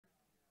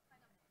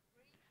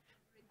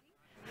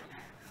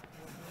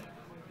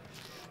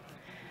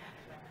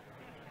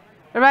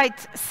Right,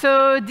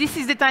 so this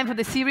is the time for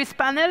the series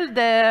panel,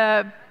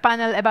 the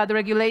panel about the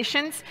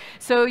regulations.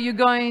 So you're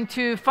going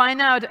to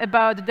find out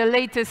about the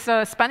latest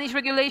Spanish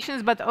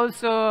regulations, but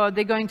also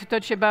they're going to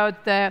touch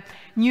about the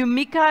new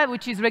MICA,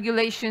 which is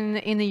regulation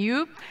in the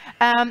EU.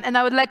 And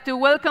I would like to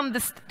welcome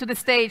to the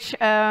stage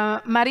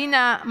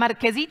Marina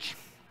Marquesic,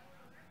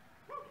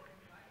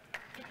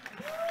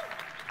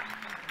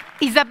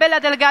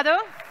 Isabela Delgado,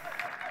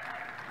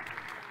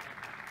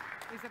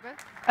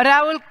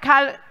 Raúl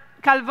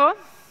Calvo,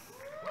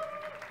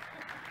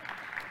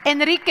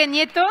 Enrique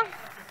Nieto,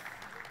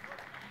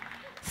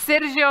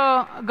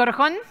 Sergio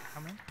Gorjón,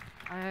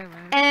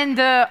 and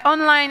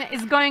online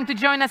is going to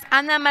join us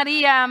Ana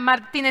María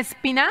Martínez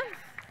Pina.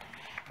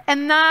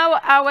 And now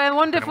our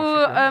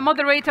wonderful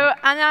moderator,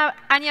 Anja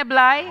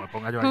Blaj,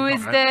 who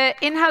is the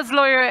in-house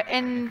lawyer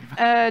in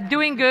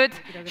DoinGud.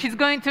 She's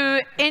going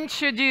to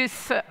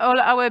introduce all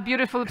our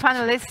beautiful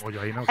panelists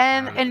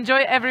and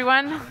enjoy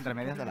everyone.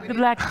 Good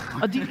luck.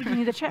 Oh, do you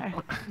need a chair?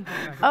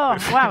 Oh,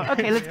 wow.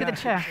 OK, let's get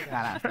a chair.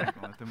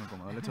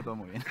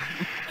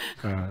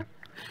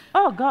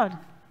 Oh, God.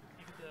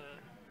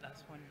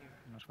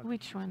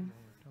 Which one?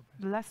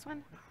 The last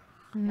one?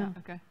 No.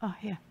 OK. Oh,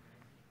 here.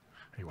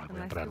 Igual voy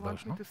a entrar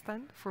dos, ¿no? To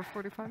stand for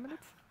 45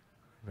 minutes?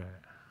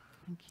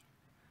 Thank you.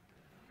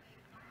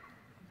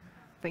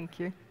 Thank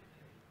you.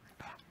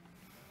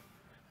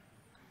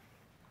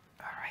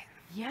 All right.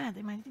 Yeah,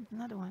 they might need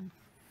another one.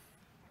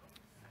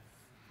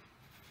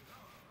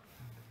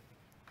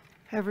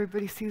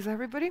 Everybody sees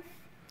everybody?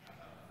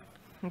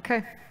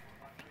 OK.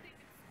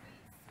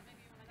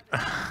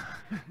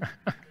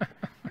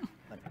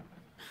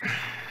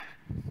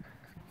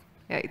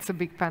 Yeah, it's a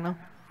big panel.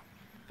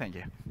 Thank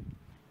you.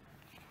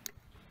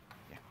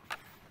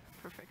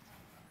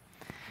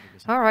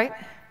 All right.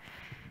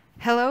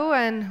 Hello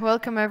and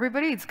welcome,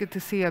 everybody. It's good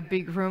to see a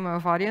big room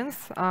of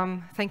audience.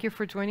 Thank you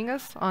for joining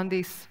us on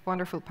this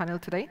wonderful panel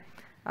today.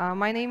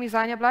 My name is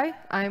Anja Blaj.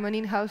 I'm an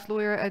in-house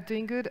lawyer at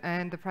DoinGud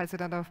and the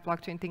president of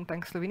blockchain Think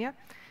Tank Slovenia.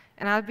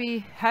 And I'll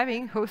be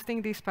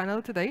hosting this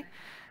panel today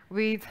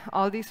with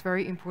all these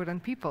very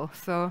important people.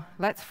 So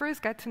let's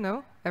first get to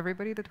know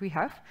everybody that we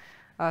have.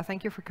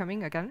 Thank you for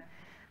coming again.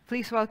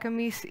 Please welcome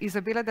Ms.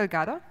 Isabela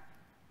Delgado,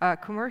 a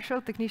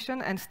commercial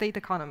technician and state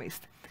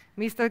economist.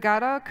 Ms.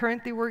 Delgado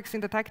currently works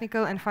in the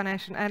Technical and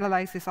Financial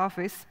Analysis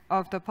Office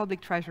of the Public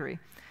Treasury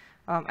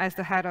as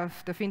the head of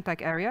the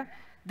fintech area,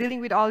 dealing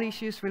with all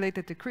issues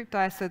related to crypto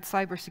assets,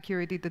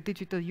 cybersecurity, the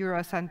digital euro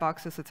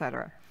sandboxes,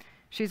 etc.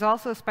 She's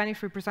also a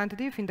Spanish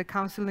representative in the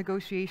council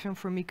negotiation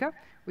for MICA,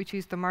 which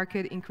is the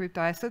market in crypto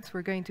assets.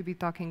 We're going to be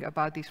talking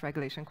about this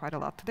regulation quite a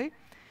lot today.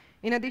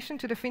 In addition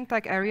to the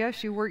fintech area,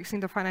 she works in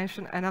the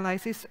financial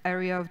analysis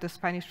area of the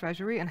Spanish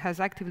Treasury and has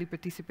actively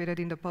participated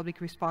in the public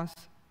response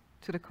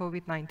to the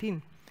COVID-19.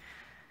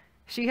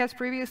 She has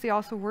previously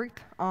also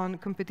worked on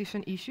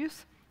competition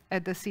issues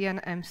at the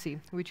CNMC,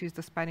 which is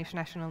the Spanish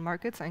National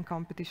Markets and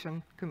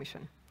Competition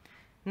Commission.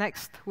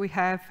 Next, we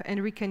have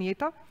Enrique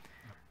Nieto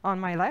on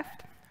my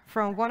left,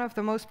 from one of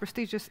the most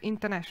prestigious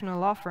international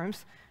law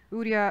firms,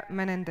 Uria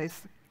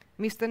Menendez.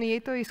 Mr.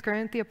 Nieto is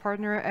currently a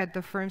partner at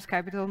the firm's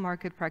capital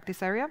market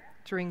practice area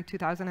during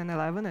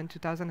 2011 and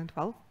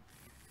 2012.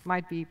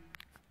 Might be a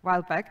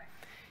while back.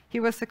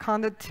 He was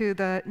seconded to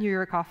the New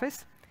York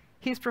office.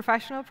 His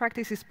professional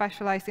practice is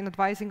specialized in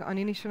advising on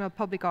initial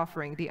public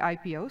offering, the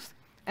IPOs,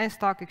 and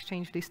stock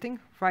exchange listing,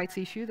 rights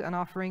issued, and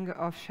offering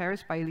of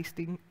shares by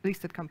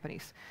listed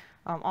companies.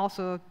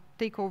 Also,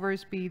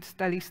 takeovers, bids,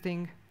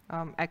 delisting,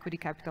 equity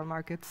capital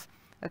markets,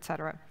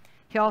 etc.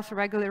 He also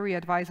regularly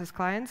advises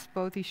clients,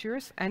 both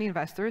issuers and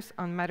investors,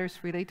 on matters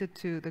related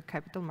to the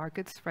capital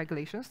markets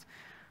regulations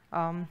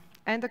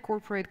and the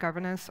corporate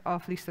governance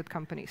of listed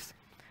companies.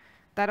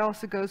 That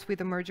also goes with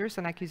the mergers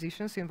and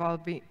acquisitions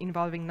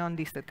involving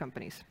non-listed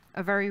companies.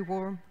 A very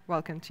warm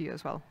welcome to you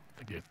as well.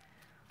 Thank you.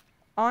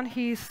 On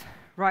his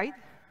right,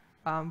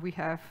 we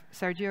have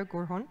Sergio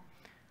Gorjón,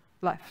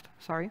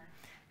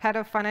 head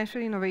of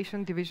Financial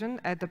Innovation Division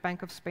at the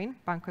Bank of Spain,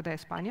 Banco de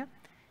España.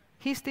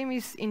 His team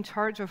is in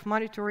charge of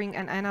monitoring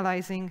and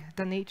analyzing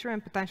the nature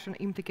and potential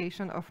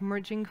implication of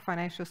merging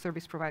financial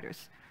service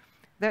providers.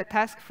 Their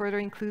task further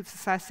includes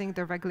assessing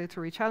the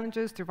regulatory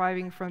challenges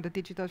deriving from the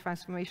digital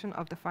transformation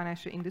of the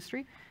financial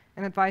industry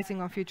and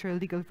advising on future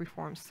legal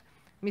reforms.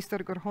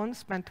 Mr. Gorjón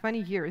spent 20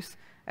 years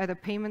at the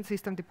Payment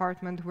System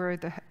Department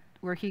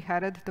where he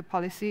headed the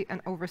Policy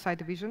and Oversight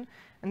Division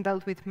and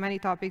dealt with many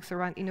topics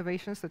around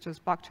innovations such as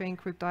blockchain,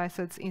 crypto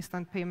assets,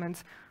 instant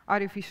payments,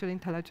 artificial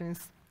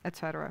intelligence,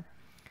 etc.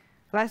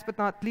 Last but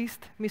not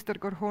least, Mr.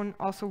 Gorjón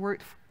also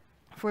worked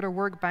for the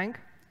World Bank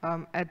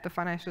at the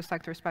Financial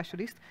Sector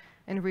Specialist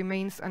and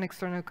remains an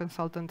external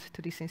consultant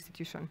to this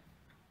institution.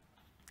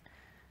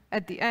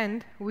 At the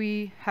end,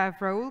 we have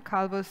Raúl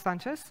Calvo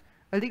Sanchez,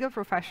 a legal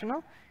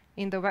professional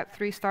in the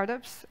Web3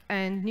 startups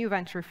and new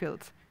venture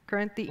fields,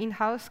 currently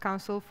in-house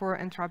counsel for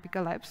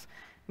Anthropica Labs.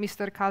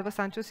 Mr. Calva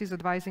Sanchez is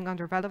advising on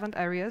the relevant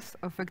areas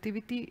of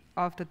activity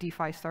of the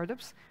DeFi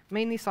startups,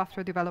 mainly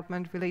software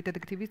development-related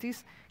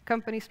activities,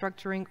 company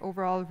structuring,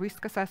 overall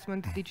risk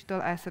assessment, digital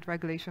asset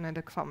regulation,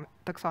 and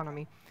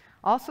taxonomy.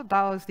 Also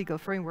DAO's legal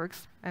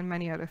frameworks, and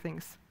many other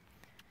things.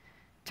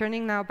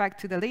 Turning now back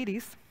to the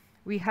ladies,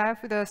 we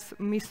have with us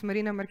Ms.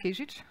 Marina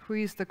Markezic, who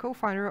is the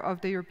co-founder of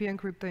the European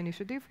Crypto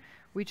Initiative,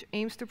 which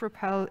aims to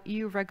propel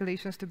EU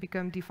regulations to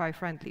become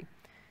DeFi-friendly.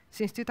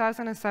 Since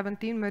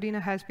 2017, Marina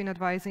has been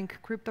advising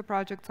crypto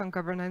projects on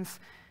governance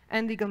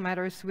and legal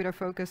matters with a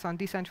focus on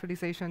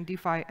decentralization,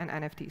 DeFi, and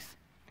NFTs.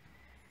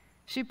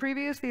 She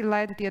previously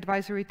led the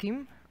advisory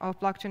team of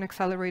Blockchain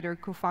Accelerator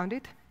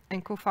co-founded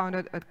a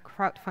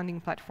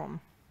crowdfunding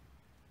platform.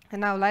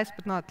 And now, last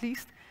but not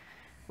least,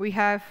 we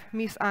have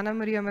Ms. Ana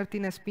Maria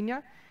Martinez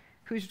Pina,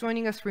 who is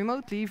joining us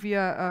remotely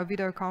via a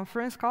video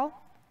conference call.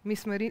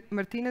 Ms.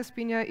 Martinez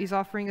Pina is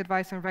offering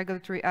advice on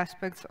regulatory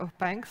aspects of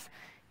banks,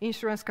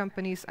 insurance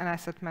companies, and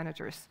asset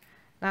managers.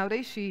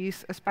 Nowadays, she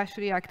is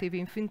especially active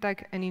in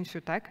fintech and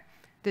insurtech,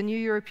 the new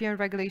European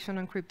regulation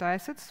on crypto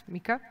assets,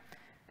 MICA,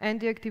 and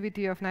the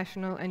activity of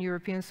national and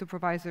European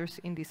supervisors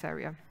in this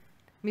area.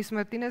 Ms.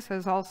 Martinez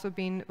has also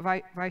been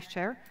vice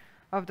chair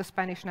of the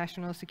Spanish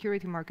National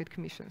Security Market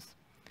Commissions.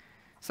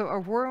 So a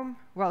warm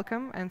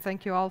welcome, and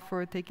thank you all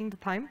for taking the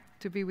time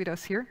to be with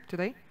us here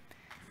today.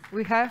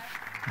 We have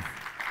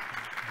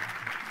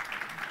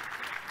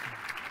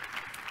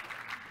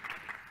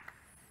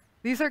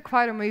these are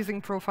quite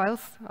amazing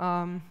profiles,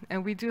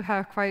 and we do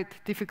have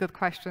quite difficult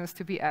questions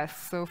to be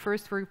asked. So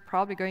first, we're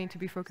probably going to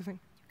be focusing.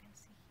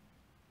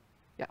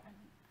 Yeah.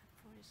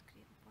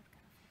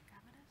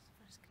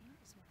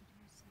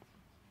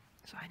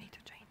 So I need to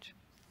change.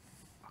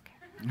 Okay.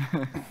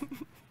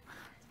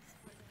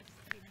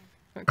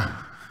 Okay.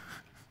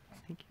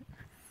 Thank you.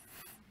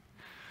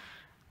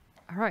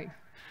 All right.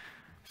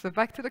 So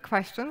back to the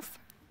questions.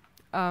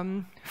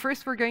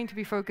 First, we're going to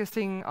be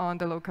focusing on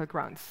the local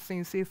grounds.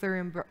 Since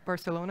Ethereum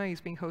Barcelona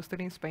is being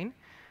hosted in Spain,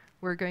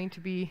 we're going to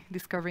be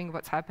discovering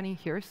what's happening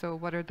here. So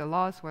what are the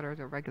laws, what are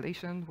the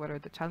regulations, what are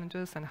the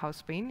challenges, and how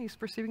Spain is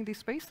perceiving this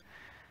space.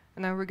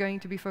 And then we're going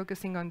to be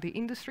focusing on the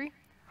industry,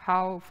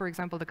 how, for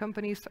example, the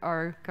companies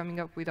are coming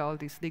up with all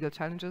these legal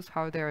challenges,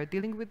 how they are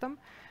dealing with them.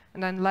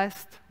 And then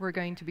last, we're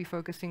going to be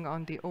focusing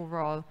on the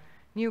overall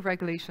new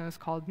regulations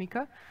called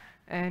MICA,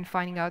 and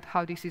finding out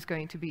how this is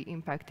going to be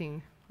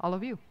impacting all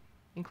of you,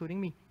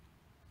 including me.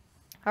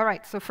 All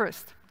right, so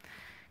first,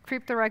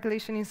 crypto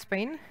regulation in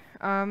Spain.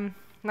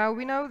 Now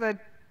we know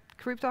that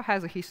crypto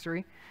has a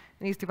history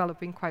and is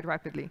developing quite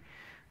rapidly.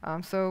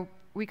 So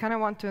we kind of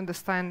want to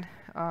understand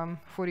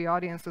for the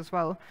audience as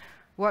well,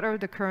 what are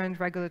the current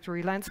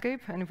regulatory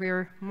landscape? And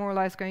we're more or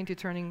less going to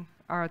turning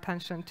our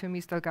attention to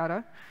Ms.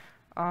 Delgado.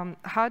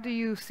 How do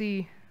you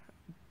see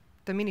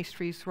the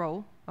ministry's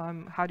role?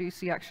 How do you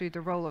see actually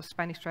the role of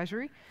Spanish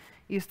Treasury?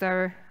 Is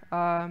there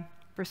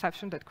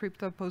perception that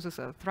crypto poses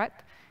a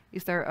threat?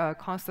 Is there a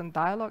constant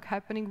dialogue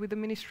happening with the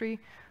ministry?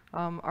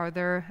 Are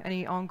there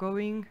any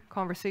ongoing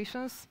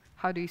conversations?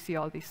 How do you see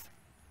all this?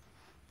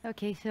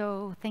 Okay,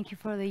 so thank you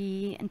for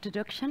the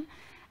introduction.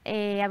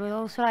 I would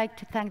also like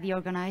to thank the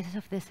organizers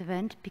of this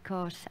event,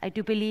 because I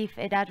do believe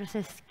it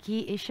addresses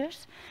key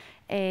issues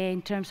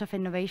in terms of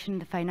innovation in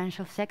the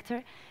financial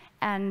sector.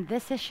 And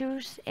these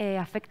issues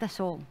affect us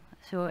all.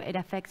 So it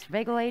affects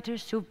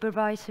regulators,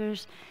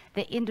 supervisors,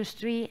 the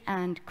industry,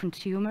 and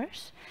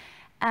consumers.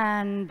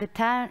 And the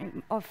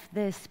time of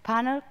this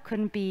panel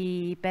couldn't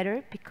be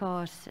better,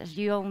 because, as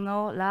you all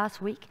know,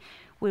 last week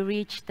we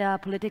reached a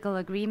political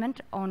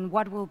agreement on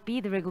what will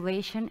be the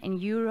regulation in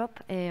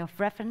Europe of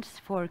reference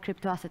for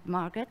crypto asset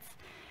markets,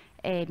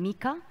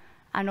 MICA,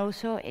 and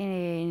also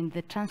in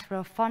the transfer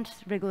of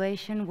funds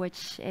regulation,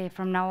 which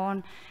from now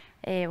on,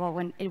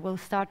 when it will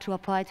start to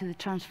apply to the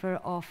transfer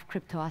of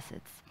crypto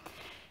assets.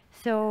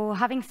 So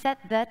having said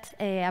that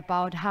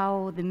about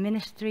how the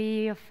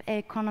Ministry of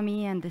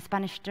Economy and the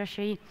Spanish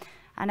Treasury,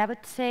 and I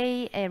would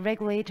say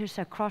regulators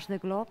across the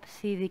globe,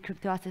 see the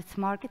crypto assets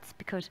markets,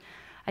 because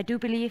I do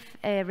believe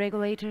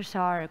regulators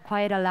are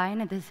quite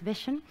aligned in this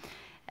vision.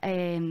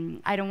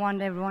 I don't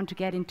want everyone to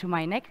get into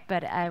my neck,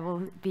 but I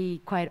will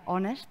be quite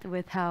honest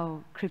with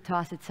how crypto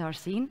assets are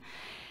seen.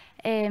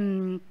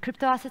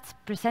 Crypto assets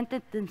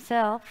presented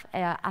themselves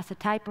as a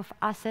type of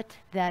asset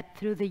that,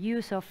 through the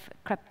use of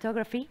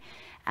cryptography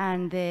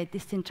and the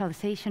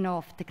decentralization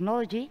of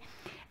technology,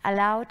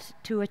 allowed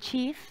to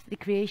achieve the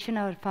creation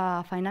of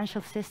a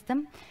financial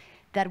system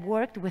that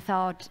worked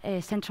without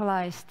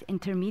centralized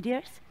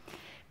intermediaries.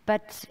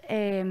 But,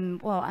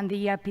 and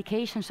the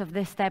applications of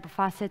this type of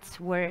assets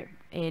were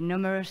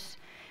numerous.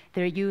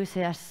 Their use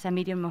as a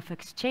medium of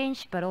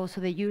exchange, but also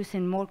the use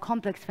in more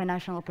complex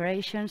financial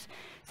operations,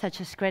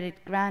 such as credit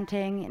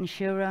granting,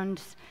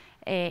 insurance,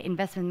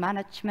 investment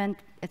management,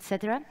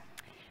 etc.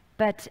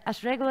 But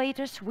as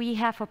regulators, we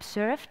have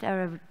observed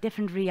a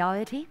different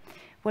reality.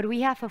 What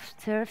we have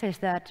observed is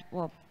that,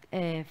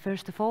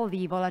 first of all,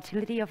 the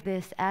volatility of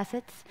these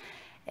assets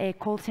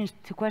calls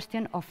into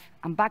question of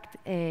unbacked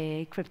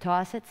crypto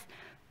assets,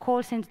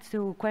 calls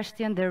into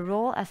question their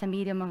role as a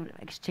medium of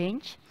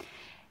exchange.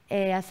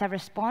 As a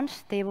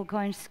response,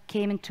 stablecoins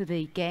came into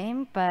the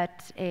game,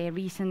 but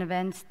recent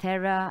events,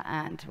 Terra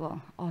and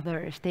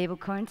other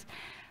stablecoins,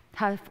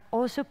 have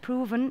also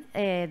proven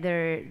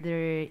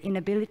their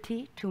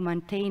inability to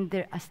maintain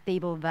a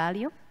stable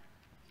value.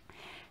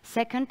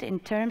 Second, in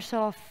terms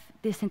of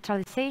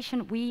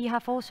decentralization, we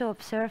have also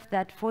observed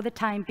that for the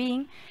time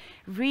being,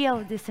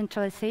 real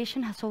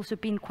decentralization has also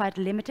been quite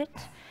limited.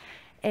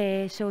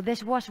 So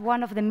this was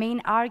one of the main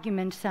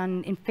arguments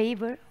in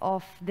favor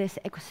of this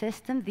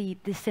ecosystem, the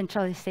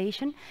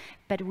decentralization.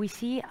 But we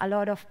see a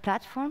lot of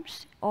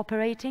platforms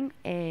operating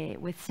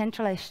with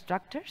centralized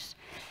structures,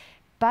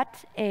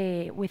 but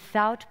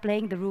without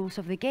playing the rules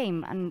of the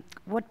game. And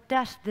what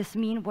does this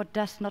mean? What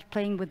does not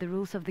playing with the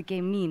rules of the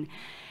game mean?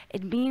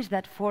 It means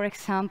that, for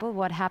example,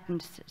 what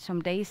happened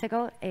some days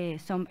ago,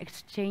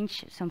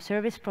 some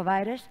service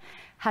providers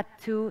had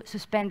to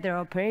suspend their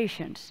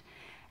operations.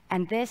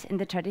 And this, in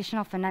the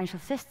traditional financial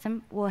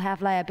system, will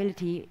have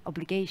liability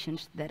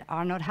obligations that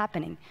are not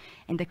happening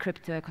in the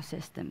crypto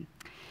ecosystem.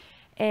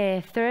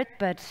 Third,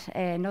 but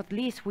not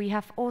least, we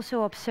have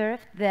also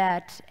observed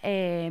that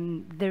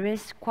there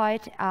is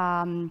quite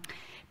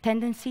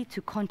tendency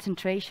to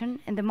concentration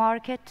in the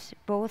market,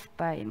 both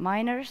by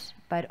miners,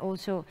 but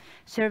also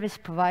service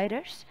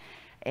providers.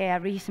 A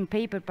recent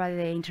paper by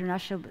the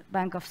International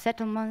Bank of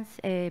Settlements,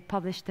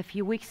 published a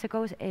few weeks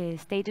ago,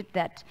 stated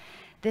that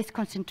this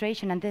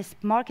concentration and this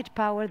market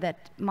power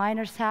that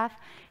miners have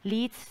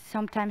leads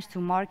sometimes to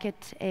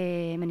market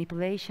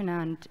manipulation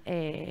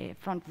and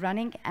front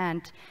running,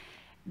 and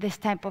this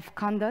type of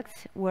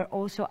conducts were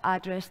also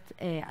addressed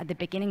at the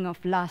beginning of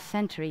last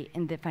century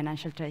in the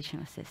financial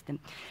traditional system.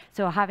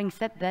 So having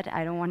said that,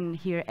 I don't want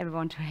here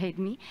everyone to hate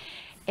me.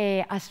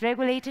 As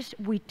regulators,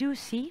 we do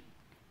see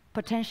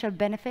potential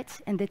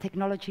benefits in the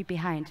technology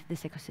behind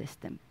this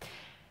ecosystem.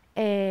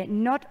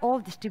 Not all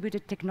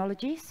distributed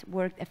technologies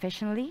work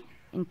efficiently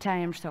in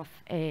terms of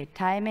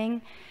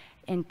timing,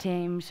 in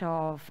terms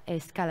of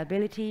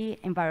scalability,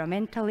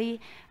 environmentally,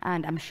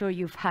 and I'm sure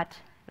you've had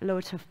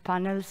loads of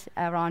panels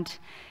around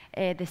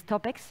these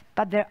topics.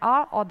 But there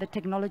are other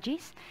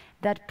technologies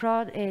that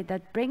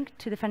bring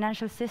to the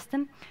financial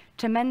system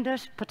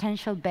tremendous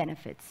potential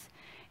benefits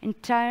in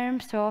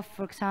terms of,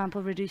 for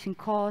example, reducing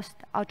cost,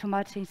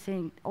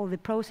 automating all the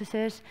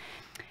processes.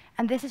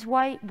 And this is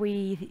why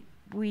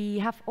we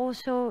have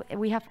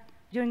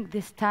during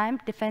this time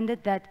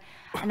defended that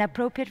an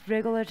appropriate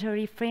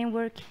regulatory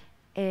framework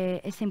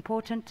is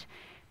important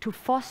to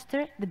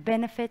foster the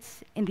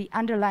benefits in the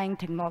underlying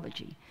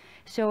technology.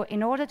 So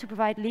in order to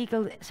provide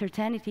legal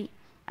certainty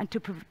and to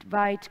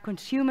provide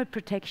consumer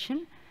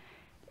protection,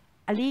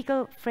 a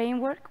legal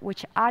framework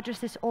which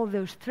addresses all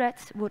those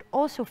threats would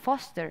also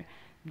foster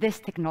this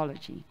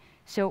technology.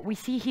 So we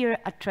see here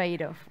a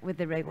trade-off with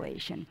the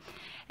regulation.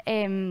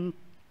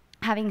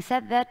 Having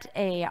said that,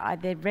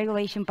 the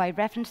regulation by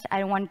reference, I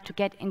don't want to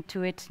get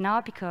into it now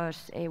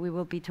because we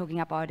will be talking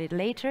about it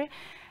later.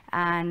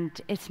 And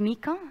it's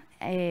MICA.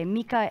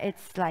 MICA,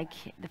 it's like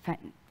the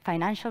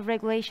financial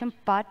regulation,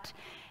 but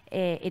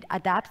it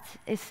adapts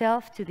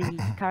itself to the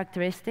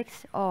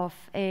characteristics of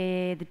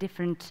the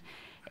different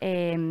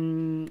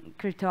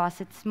crypto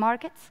assets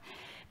markets.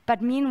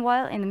 But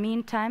meanwhile, in the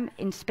meantime,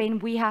 in Spain,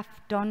 we have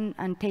done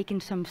and taken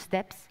some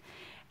steps.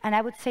 And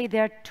I would say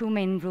there are two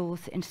main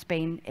rules in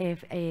Spain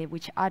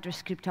which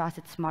address crypto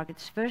assets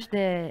markets. First,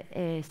 the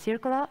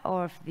circular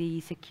of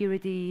the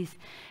Securities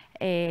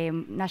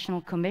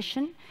National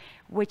Commission,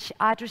 which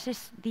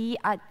addresses the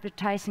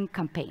advertising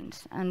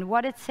campaigns. And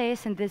what it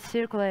says in this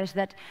circular is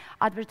that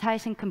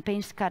advertising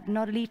campaigns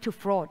cannot lead to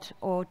fraud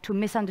or to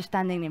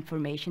misunderstanding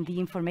information. The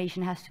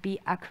information has to be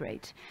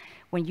accurate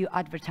when you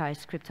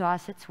advertise crypto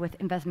assets with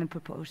investment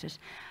proposals.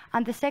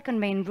 And the second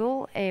main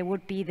rule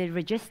would be the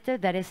register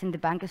that is in the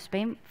Bank of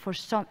Spain for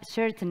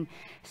certain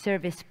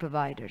service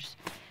providers.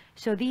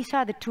 So these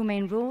are the two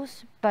main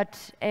rules,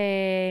 but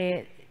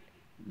the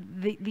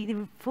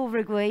full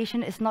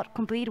regulation is not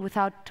complete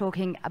without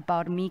talking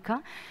about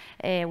MICA,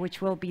 which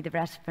will be the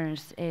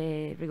reference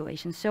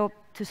regulation. So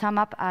to sum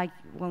up, I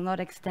will not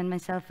extend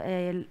myself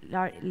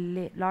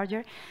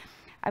larger.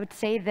 I would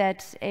say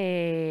that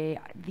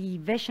the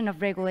vision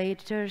of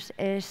regulators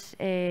is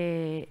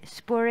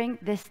spurring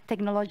this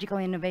technological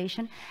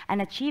innovation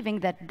and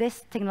achieving that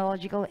this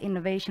technological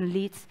innovation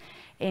leads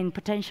in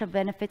potential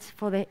benefits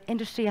for the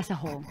industry as a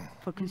whole,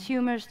 for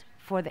consumers,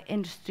 for the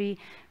industry,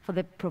 for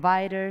the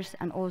providers,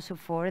 and also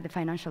for the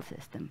financial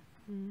system.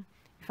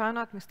 If I'm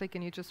not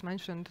mistaken, you just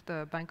mentioned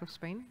the Bank of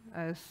Spain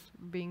as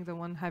being the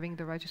one having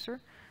the register.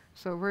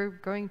 So we're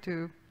going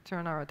to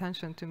turn our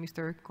attention to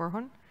Mr.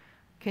 Corjon.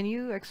 Can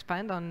you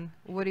expand on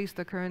what is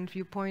the current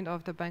viewpoint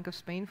of the Bank of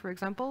Spain, for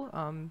example?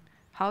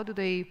 How do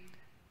they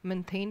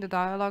maintain the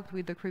dialogue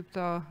with the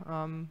crypto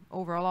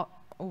overall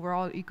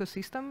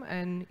ecosystem?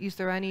 And is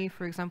there any,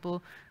 for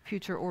example,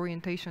 future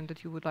orientation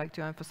that you would like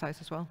to emphasize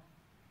as well?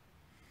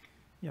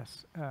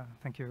 Yes,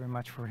 thank you very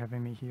much for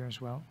having me here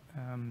as well.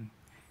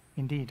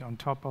 Indeed, on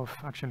top of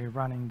actually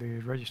running the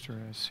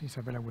register, as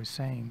Isabella was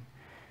saying,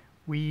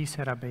 we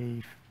set up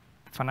a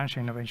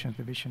financial innovations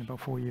division about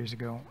 4 years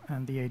ago,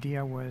 and the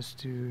idea was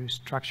to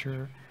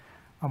structure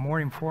a more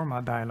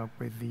informal dialogue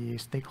with the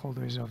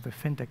stakeholders of the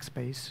fintech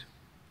space,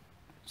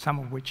 some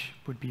of which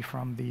would be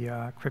from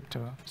the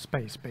crypto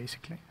space,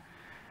 basically.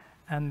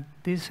 And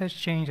this has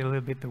changed a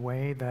little bit the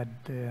way that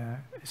the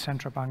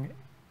central bank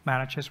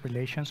manages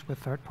relations with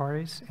third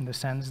parties, in the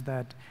sense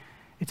that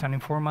it's an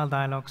informal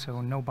dialogue, so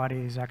nobody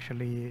is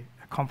actually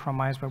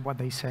compromised by what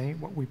they say.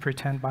 What we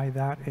pretend by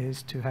that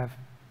is to have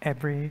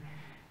every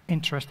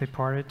interested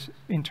party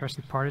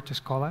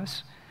to call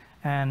us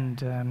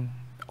and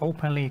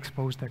openly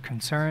expose their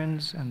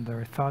concerns and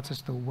their thoughts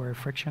as to where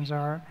frictions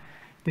are.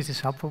 This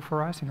is helpful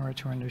for us in order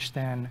to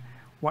understand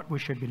what we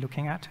should be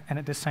looking at. And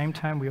at the same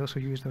time, we also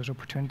use those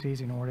opportunities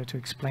in order to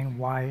explain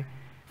why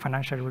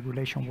financial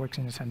regulation works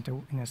in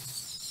a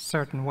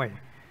certain way,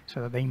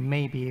 so that they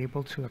may be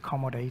able to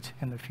accommodate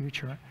in the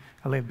future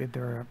a little bit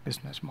their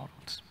business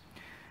models.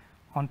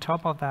 On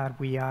top of that,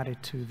 we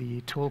added to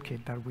the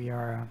toolkit that we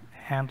are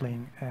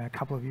handling a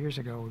couple of years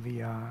ago,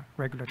 the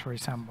regulatory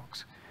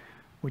sandbox,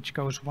 which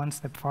goes one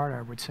step farther,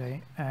 I would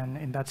say. And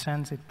in that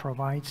sense, it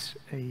provides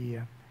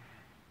a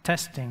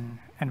testing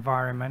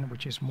environment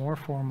which is more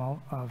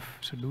formal of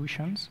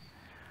solutions,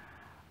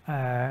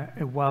 a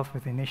wealth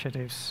of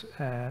initiatives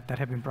that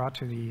have been brought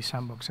to the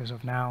sandbox as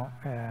of now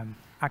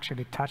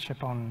actually touch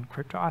upon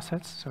crypto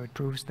assets. So it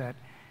proves that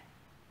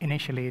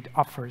initially it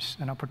offers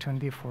an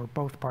opportunity for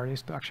both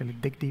parties to actually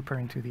dig deeper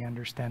into the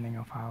understanding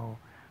of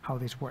how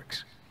this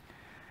works.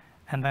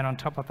 And then on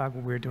top of that,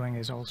 what we're doing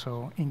is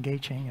also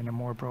engaging in a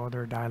more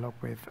broader dialogue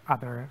with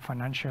other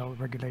financial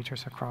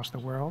regulators across the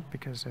world,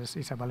 because as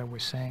Isabella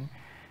was saying,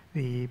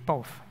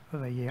 both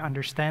the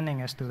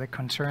understanding as to the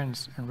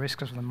concerns and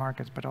risks of the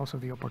markets, but also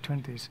the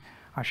opportunities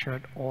are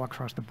shared all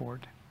across the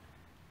board.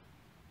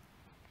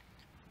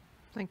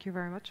 Thank you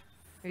very much.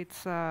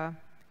 It's a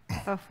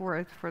tough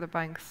word for the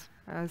banks.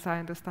 As I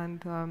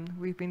understand,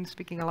 we've been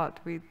speaking a lot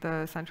with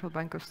the Central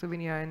Bank of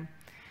Slovenia, and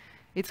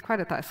it's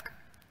quite a task.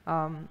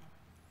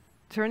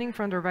 Turning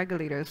from the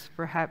regulators,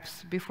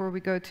 perhaps, before we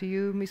go to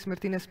you, Ms.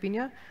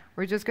 Martinez-Pina,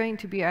 we're just going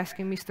to be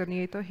asking Mr.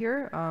 Nieto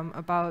here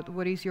about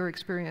what is your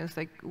experience,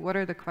 like what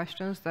are the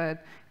questions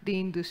that the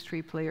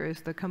industry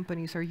players, the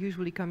companies are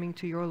usually coming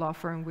to your law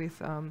firm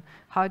with,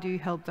 how do you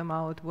help them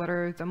out, what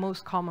are the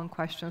most common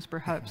questions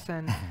perhaps,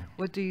 and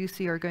what do you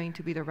see are going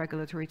to be the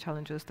regulatory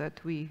challenges that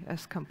we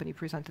as company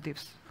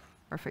representatives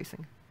are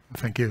facing?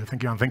 Thank you,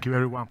 and thank you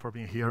everyone for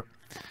being here.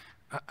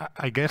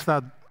 I guess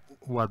that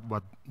what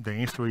the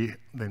industry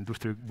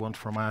wants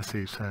from us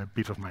is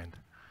peace of mind.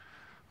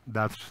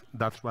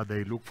 That's what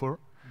they look for.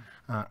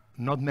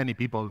 Not many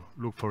people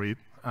look for it.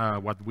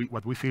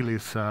 What we feel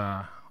is,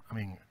 I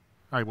mean,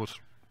 I was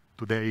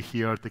today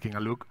here taking a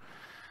look,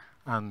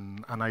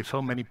 and I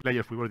saw many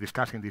players. We were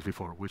discussing this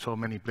before. We saw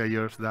many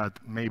players that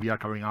maybe are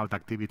carrying out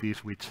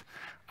activities which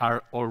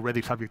are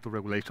already subject to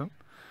regulation.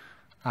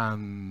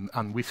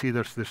 And we see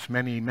there's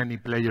many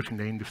players in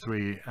the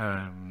industry,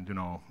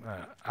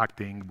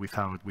 acting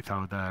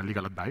without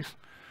legal advice,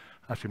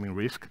 assuming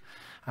risk.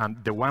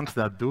 And the ones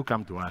that do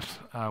come to us,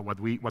 what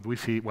we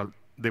see, well,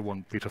 they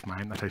want peace of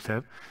mind, as I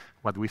said.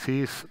 What we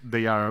see is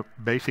they are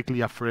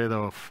basically afraid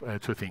of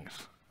two things.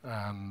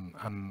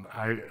 And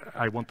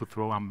I want to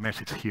throw a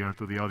message here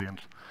to the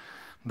audience.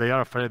 They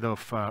are afraid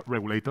of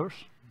regulators,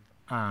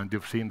 and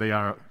you've seen they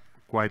are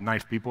quite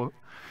nice people.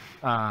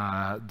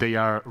 They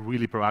are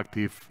really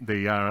proactive.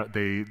 They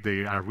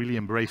are really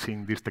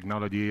embracing this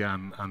technology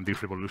and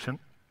this revolution.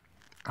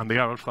 And they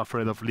are also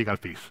afraid of legal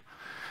fees.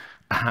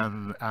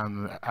 And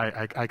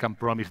I can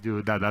promise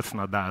you that it's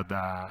not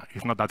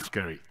that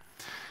scary.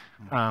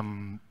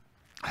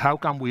 How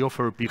can we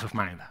offer peace of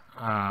mind?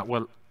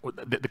 Well,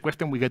 the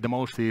question we get the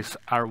most is,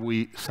 are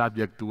we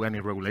subject to any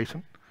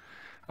regulation?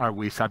 Are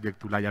we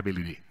subject to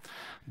liability?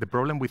 The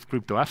problem with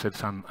crypto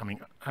assets, and I mean,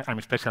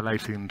 I'm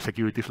specialized in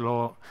securities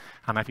law,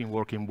 and I've been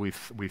working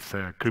with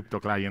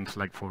crypto clients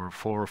like for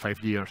 4 or 5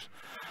 years.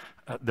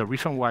 The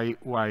reason why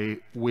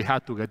we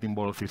had to get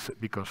involved is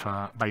because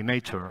by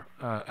nature,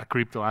 a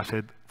crypto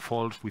asset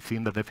falls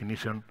within the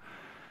definition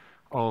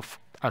of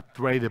a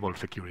tradable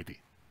security.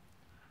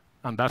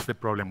 And that's the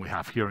problem we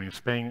have here in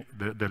Spain.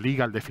 The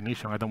legal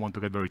definition, I don't want to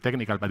get very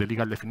technical, but the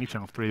legal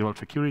definition of tradable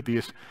security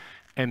is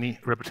any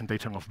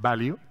representation of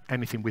value,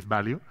 anything with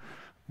value,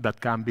 that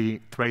can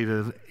be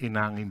traded in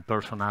an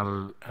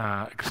impersonal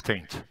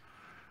exchange.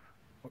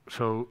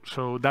 So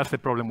that's the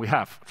problem we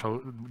have.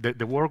 So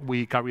the work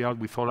we carry out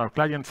with all our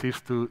clients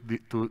is to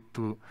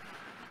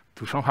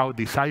somehow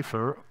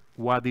decipher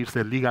what is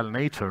the legal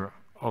nature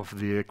of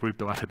the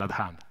crypto asset at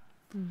hand.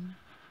 Mm-hmm.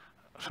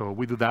 So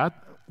we do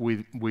that.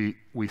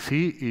 We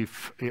see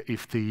if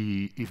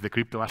the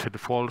crypto asset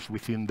falls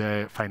within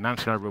the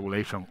financial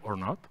regulation or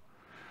not.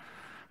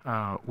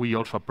 We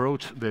also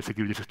approach the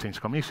Securities Exchange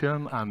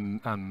Commission,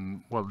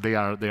 and well, they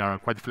are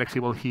quite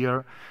flexible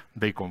here.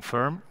 They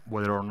confirm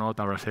whether or not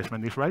our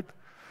assessment is right.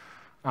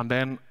 And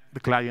then the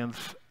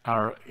clients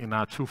are in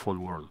a twofold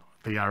world.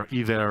 They are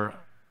either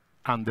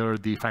under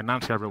the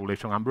financial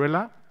regulation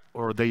umbrella,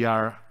 or they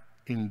are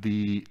in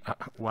the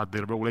what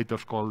the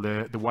regulators call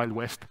the Wild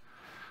West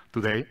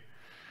today,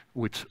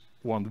 which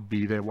won't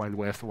be the Wild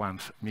West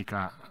once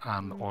MICA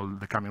and all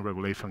the coming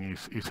regulation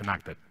is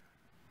enacted.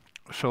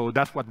 So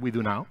that's what we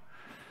do now.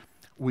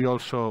 We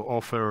also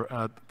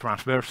offer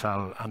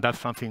transversal, and that's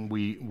something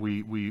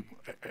we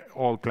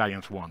all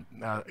clients want.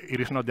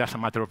 It is not just a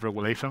matter of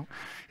regulation,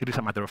 it is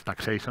a matter of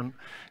taxation,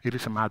 it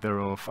is a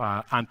matter of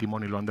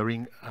anti-money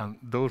laundering, and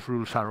those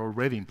rules are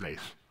already in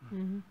place.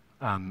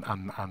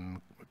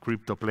 And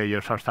crypto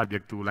players are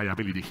subject to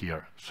liability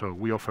here. So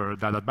we offer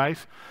that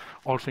advice,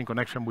 also in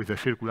connection with the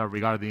circular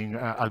regarding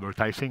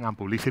advertising and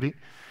publicity.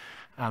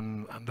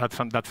 And that's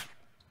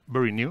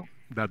very new.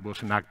 That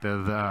was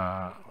enacted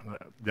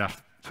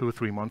just 2 or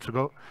 3 months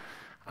ago.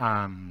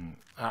 And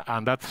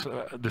that's,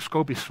 the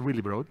scope is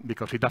really broad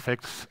because it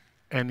affects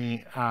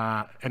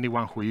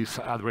anyone who is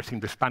addressing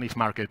the Spanish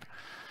market.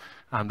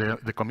 And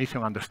the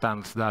Commission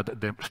understands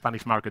that the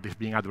Spanish market is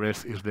being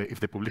addressed if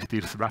the publicity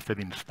is drafted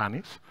in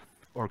Spanish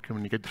or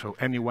communicated. So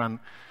anyone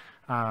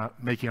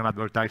making an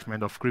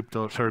advertisement of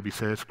crypto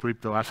services,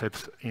 crypto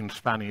assets in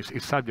Spanish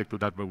is subject to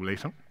that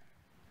regulation.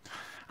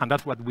 And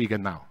that's what we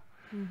get now.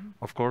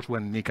 Of course,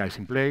 when MICA is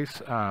in place,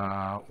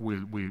 the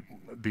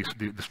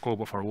scope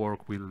of our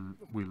work will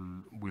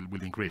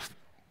increase.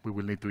 We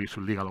will need to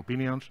issue legal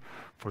opinions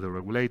for the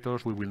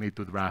regulators. We will need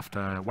to draft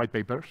white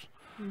papers.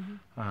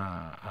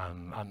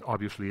 And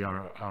obviously,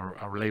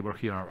 our labor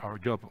here, our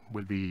job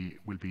will be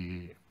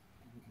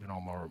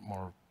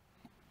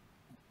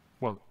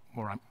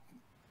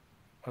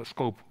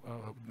scope.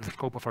 The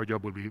scope of our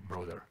job will be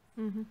broader.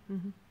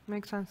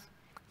 Makes sense.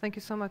 Thank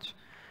you so much.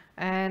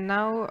 And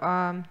now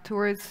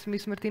towards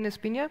Ms. Martinez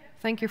Pina,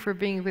 thank you for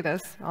being with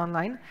us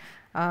online.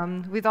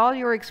 With all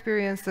your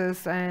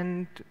experiences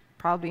and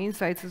probably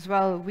insights as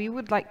well, we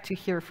would like to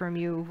hear from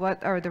you.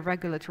 What are the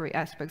regulatory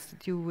aspects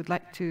that you would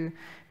like to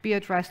be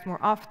addressed more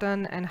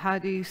often, and how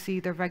do you see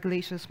the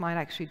regulations might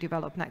actually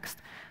develop next?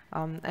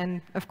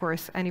 And of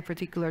course, any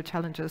particular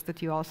challenges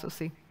that you also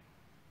see.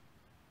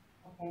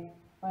 Okay.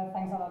 Well,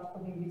 thanks a lot for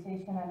the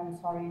invitation, and I'm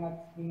sorry for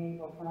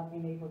not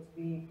being able to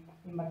be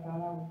in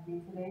Barcelona with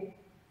you today.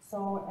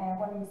 So,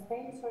 well, in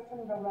Spain,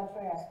 certain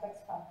regulatory aspects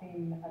have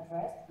been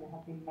addressed. They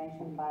have been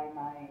mentioned by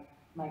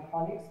my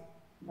colleagues,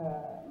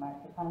 my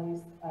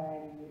panelists,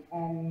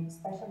 and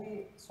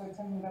especially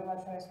certain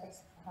regulatory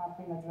aspects have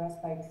been addressed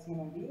by the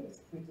CNMV, the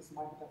Securities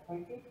Market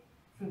Authority,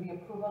 through the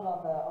approval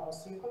of a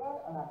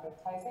circular on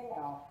advertising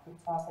and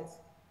crypto assets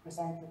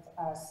presented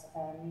as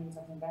a means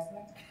of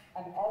investment,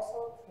 and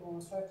also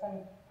through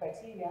certain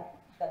criteria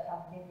that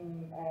have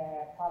been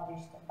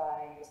published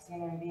by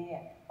CNMV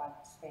and Bank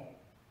of Spain.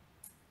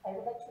 I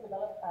would like to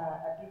develop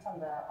a bit on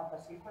the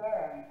circular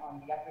and on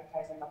the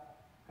advertising of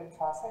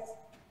crypto assets.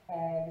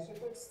 The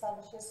circular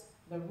establishes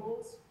the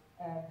rules,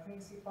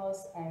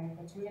 principles, and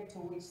criteria to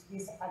which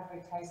this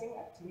advertising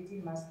activity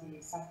must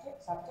be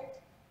subject.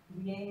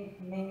 The aim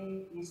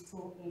mainly is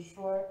to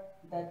ensure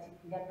that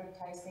the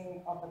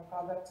advertising of the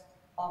product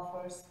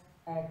offers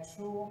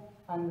true,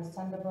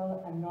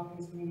 understandable, and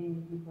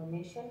non-misleading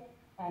information,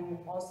 and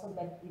also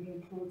that it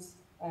includes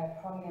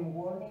prominent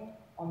warning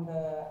on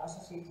the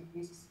associated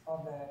risks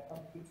of the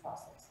crypto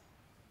assets.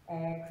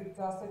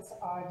 Crypto assets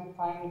are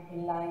defined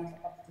in line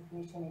of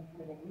definition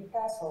included in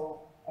MICA,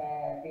 so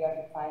they are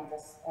defined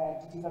as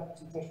digital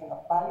representation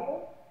of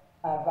value,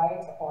 a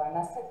right or an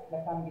asset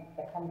that can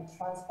be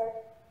transferred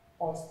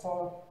or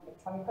stored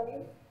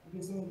electronically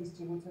using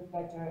distributed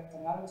ledger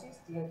technologies,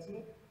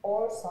 DLT,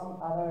 or some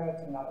other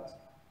technology.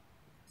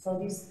 So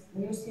this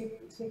new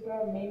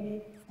circular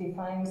mainly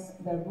defines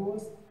the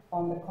rules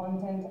on the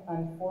content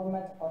and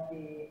format of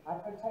the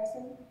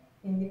advertising.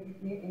 In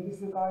this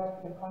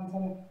regard, the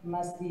content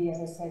must be, as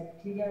I said,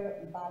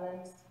 clear,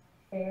 balanced,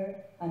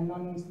 fair, and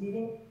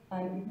non-misleading,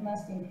 and it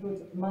must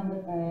include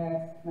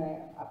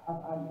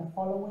the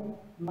following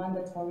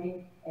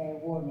mandatory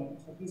warning.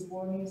 So this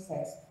warning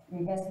says,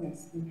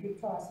 investments in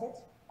crypto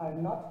assets are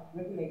not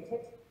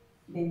regulated,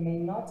 they may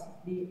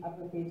not be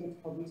appropriated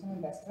for retail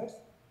investors,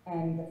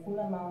 and the full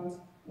amount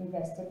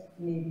invested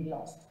may be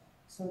lost.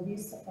 So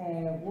this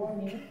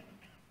warning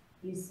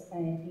is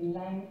in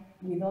line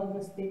with all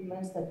the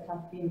statements that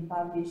have been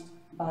published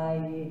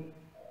by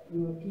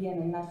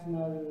European and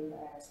national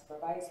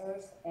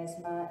supervisors,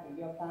 ESMA,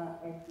 EIOPA,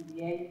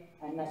 FTDA,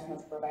 and national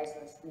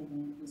supervisors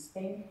in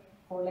Spain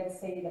for, let's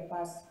say, the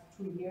past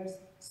 2 years,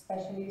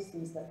 especially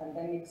since the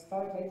pandemic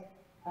started,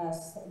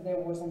 as there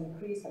was an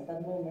increase at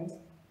that moment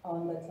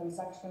on the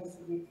transactions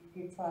with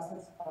crypto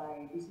assets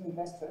by retail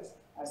investors,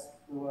 as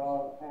we were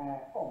all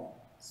home.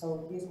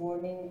 So this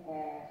warning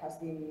has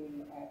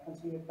been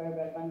considered very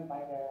relevant by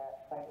the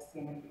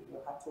CNMV.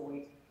 We'll have to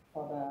wait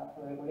for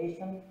the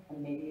regulation,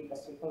 and maybe the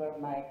circular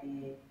might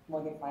be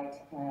modified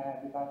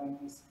regarding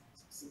this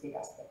specific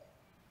aspect.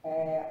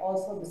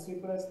 Also, the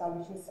circular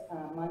establishes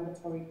a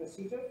mandatory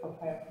procedure for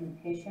prior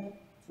communication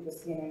to the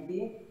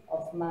CNMV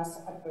of mass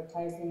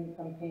advertising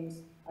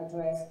campaigns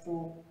addressed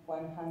to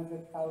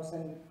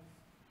 100,000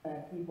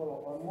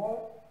 people or more,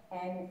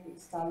 and it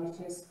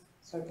establishes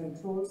certain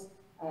tools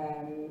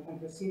and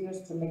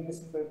procedures to make the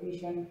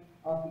supervision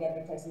of the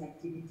advertising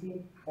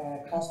activity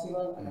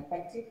possible and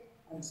effective,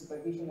 and the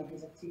supervision of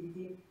this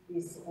activity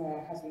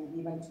has been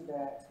given to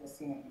the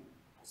CNMV.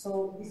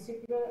 So this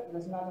circular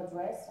does not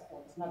address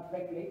or does not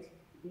regulate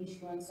the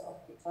issuance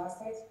of crypto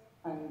assets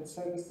and the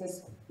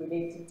services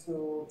related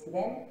to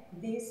them.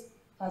 This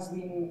has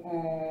been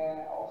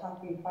or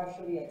have been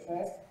partially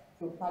addressed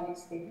through public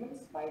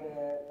statements by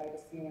the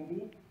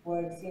CNMV,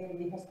 where the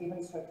CNMV has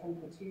given certain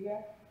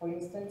criteria, for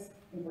instance,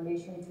 in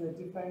relation to the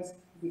difference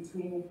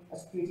between a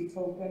security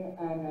token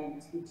and a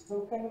utility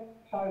token,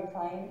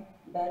 clarifying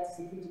that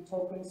security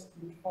tokens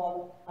would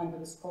fall under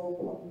the scope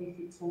of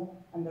MiFID II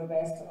and the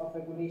rest of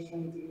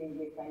regulation dealing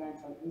with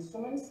financial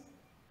instruments.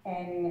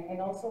 And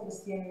also the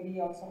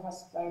CNMV also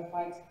has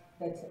clarified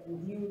that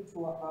due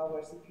to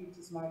our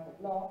securities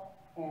market law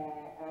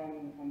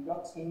and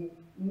blockchain,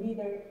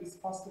 neither is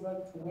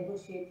possible to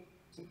negotiate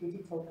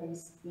security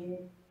tokens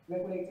in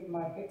regulated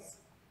markets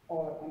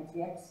or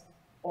MTFs,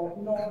 or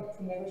nor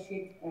to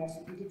negotiate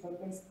security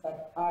tokens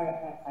that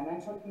are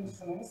financial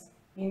instruments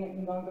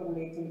in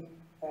non-regulated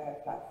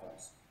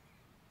platforms.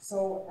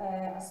 So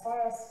as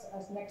far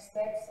as next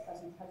steps,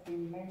 as it has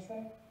been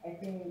mentioned, I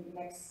think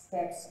next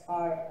steps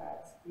are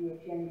at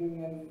European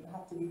Union,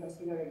 have to be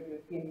considered at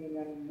European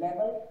Union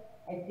level.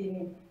 I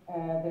think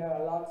there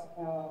are a lot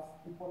of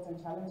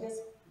important challenges,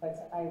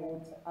 but I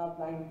would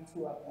outline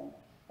two of them.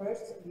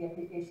 First, the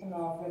application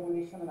of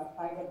regulation on a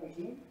private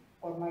regime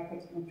for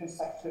market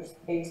infrastructures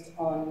based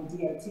on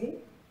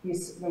DLT.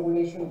 This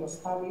regulation was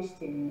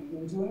published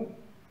in June,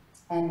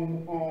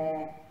 and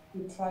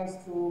it tries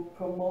to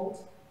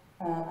promote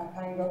a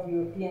kind of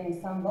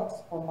European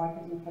sandbox for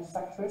market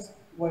infrastructures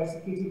where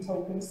security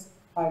tokens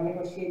are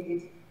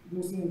negotiated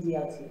using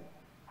DLT.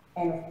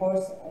 And of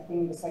course, I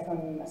think the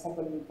second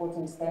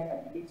important step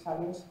and big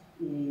challenge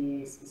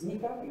is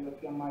MICA, the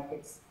European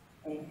Markets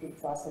in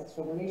Crypto Assets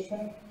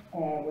Regulation,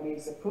 when it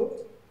is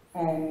approved.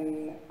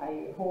 And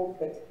I hope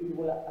that it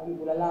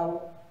will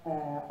allow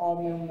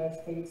all member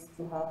states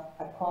to have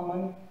a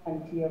common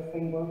and clear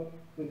framework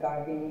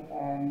regarding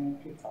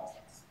crypto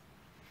assets.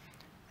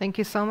 Thank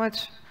you so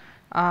much.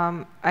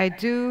 I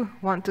do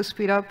want to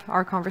speed up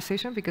our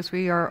conversation because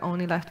we are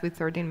only left with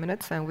 13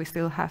 minutes and we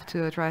still have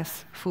to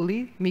address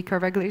fully MICA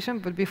regulation.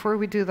 But before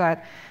we do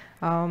that,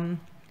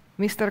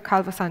 Mr.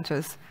 Calvo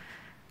Sanchez,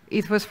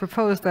 it was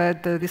proposed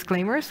that the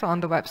disclaimers on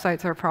the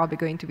websites are probably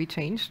going to be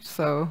changed.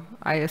 So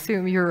I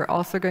assume you're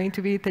also going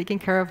to be taking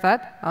care of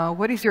that.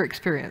 What is your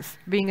experience?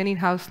 Being an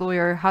in-house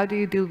lawyer, how do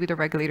you deal with the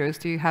regulators?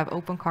 Do you have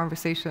open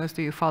conversations?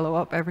 Do you follow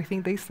up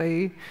everything they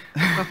say?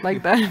 Stuff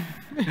like that?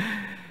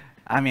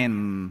 I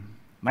mean,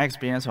 my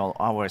experience or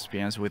our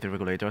experience with the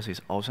regulators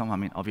is awesome. I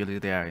mean, obviously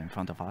they are in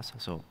front of us,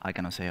 so I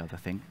cannot say other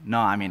thing. No,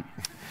 I mean,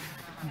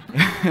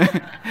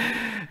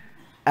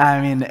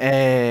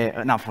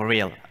 no, for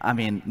real. I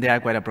mean, they are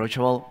quite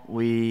approachable.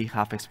 We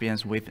have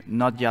experience with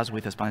not just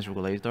with the Spanish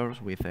regulators,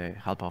 with the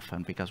help of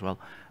MICA as well,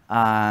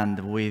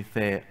 and with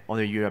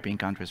other European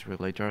countries'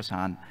 regulators,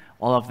 and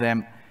all of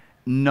them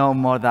know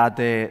more that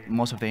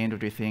most of the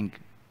industry think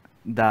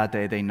that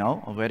they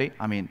know already.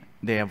 I mean,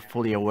 they are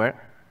fully aware.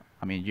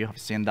 I mean, you have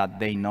seen that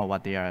they know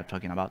what they are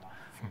talking about,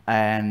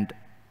 and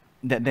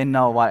they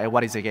know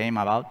what is the game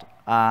about,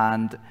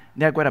 and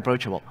they are quite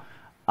approachable.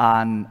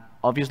 And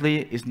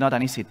obviously, it's not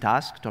an easy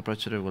task to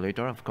approach the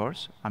regulator, of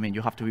course. I mean,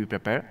 you have to be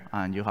prepared,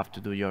 and you have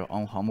to do your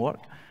own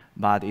homework,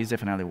 but it's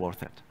definitely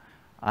worth it.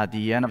 At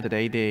the end of the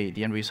day,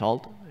 the end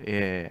result,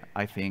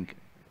 I think,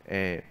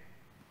 it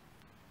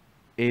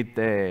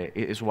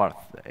is worth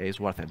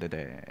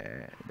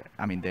it.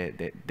 I mean,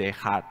 the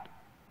hard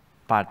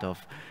part of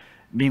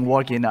being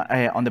working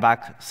on the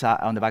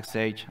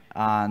backstage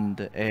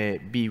and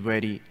be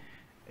ready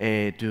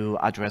to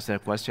address their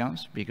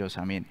questions, because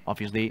I mean,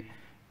 obviously,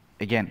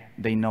 again,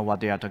 they know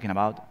what they are talking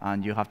about,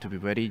 and you have to be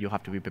ready, you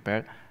have to be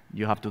prepared,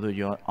 you have to do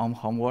your own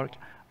homework,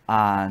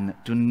 and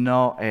to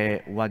know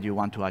what you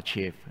want to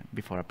achieve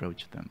before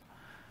approach them.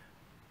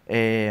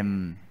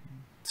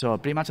 So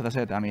pretty much that's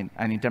it. I mean,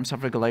 and in terms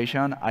of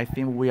regulation, I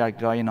think we are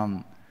going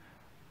on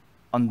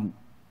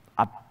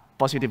a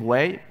positive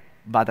way.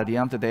 But at the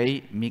end of the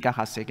day, MICA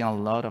has taken a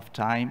lot of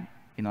time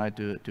in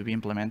order to be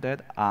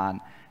implemented. And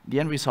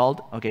the end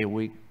result, okay,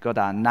 we got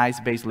a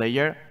nice base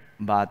layer,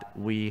 but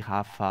we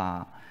have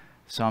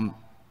some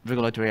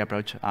regulatory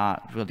approach,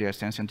 regulatory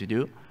extension to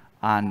do.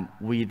 And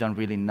we don't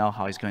really know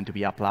how it's going to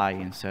be applied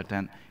in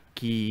certain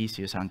key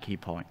issues and key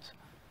points.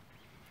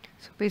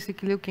 So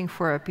basically looking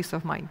for a peace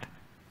of mind.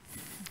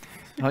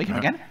 Oh,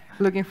 again?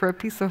 Looking for a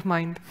peace of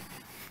mind.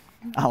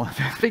 Oh.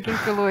 Speaking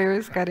to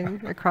lawyers,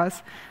 getting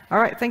across. All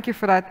right, thank you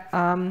for that.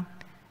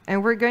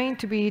 And we're going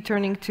to be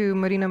turning to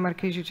Marina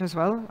Marquesic as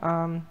well.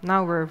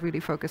 Now we're really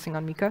focusing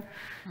on MICA.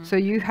 So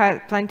you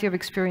had plenty of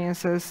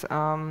experiences,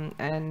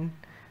 and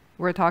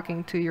we're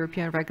talking to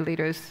European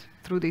regulators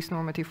through this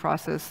normative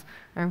process.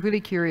 I'm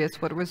really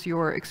curious, what was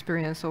your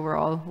experience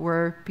overall?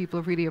 Were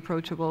people really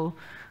approachable?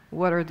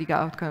 What are the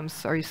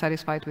outcomes? Are you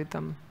satisfied with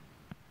them?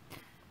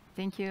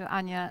 Thank you,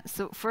 Anja.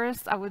 So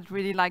first, I would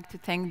really like to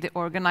thank the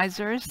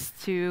organizers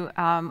to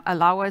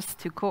allow us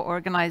to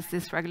co-organize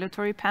this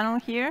regulatory panel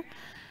here.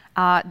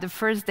 The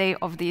first day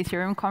of the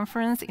Ethereum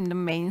conference in the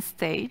main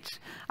stage.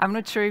 I'm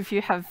not sure if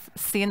you have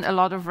seen a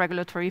lot of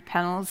regulatory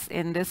panels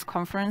in these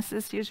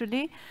conferences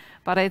usually,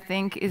 but I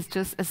think it's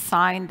just a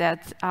sign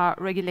that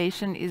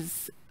regulation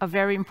is a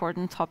very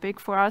important topic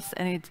for us,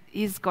 and it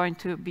is going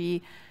to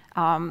be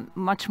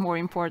much more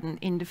important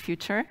in the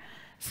future.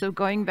 So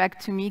going back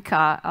to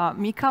MICA,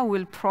 MICA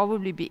will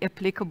probably be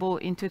applicable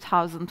in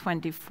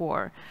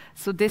 2024.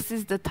 So this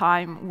is the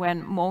time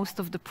when most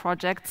of the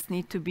projects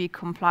need to be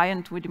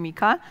compliant with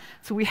MICA.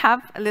 So we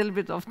have a little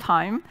bit of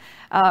time,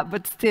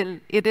 but still,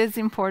 it is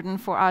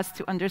important for us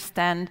to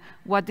understand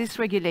what this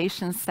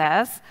regulation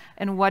says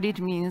and what it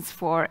means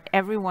for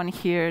everyone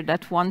here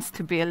that wants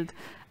to build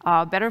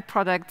better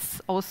products,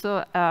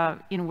 also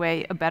in a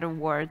way a better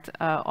world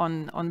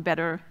on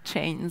better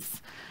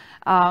chains.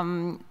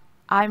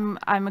 I'm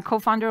a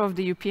co-founder of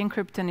the European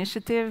Crypto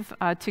Initiative,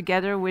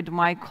 together with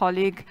my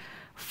colleague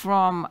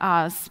from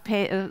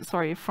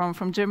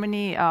from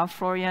Germany,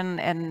 Florian,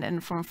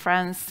 and from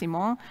France,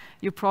 Simon.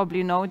 You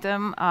probably know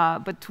them,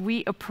 but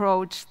we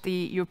approached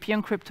the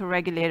European crypto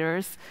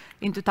regulators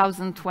in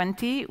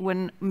 2020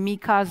 when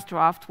MICA's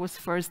draft was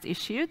first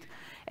issued.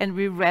 And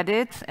we read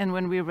it, and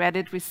when we read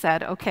it, we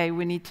said, okay,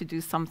 we need to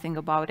do something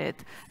about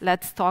it.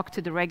 Let's talk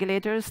to the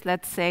regulators.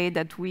 Let's say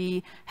that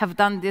we have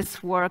done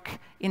this work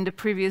in the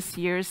previous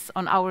years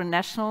on our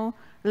national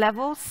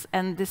levels,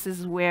 and this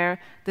is where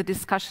the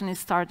discussion is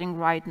starting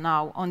right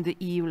now on the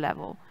EU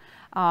level.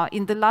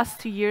 In the last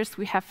 2 years,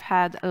 we have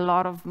had a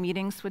lot of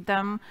meetings with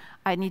them.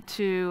 I need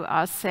to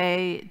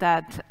say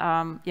that,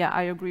 yeah,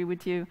 I agree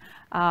with you.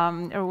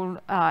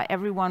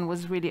 Everyone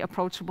was really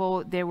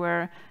approachable. They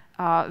were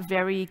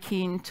very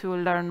keen to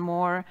learn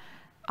more.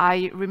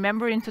 I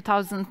remember in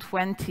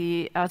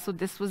 2020, so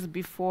this was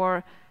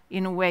before,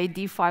 in a way,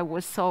 DeFi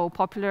was so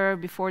popular,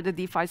 before the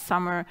DeFi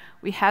summer,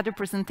 we had a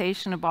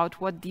presentation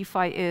about what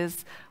DeFi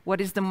is,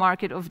 what is the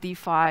market of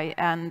DeFi,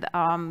 and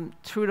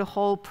through the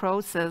whole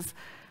process,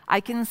 I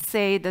can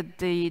say that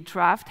the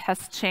draft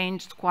has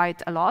changed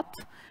quite a lot,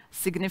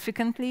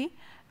 significantly.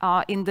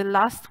 In the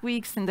last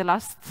weeks,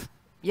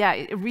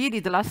 really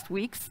the last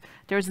weeks,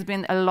 there's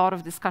been a lot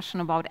of discussion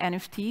about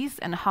NFTs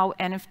and how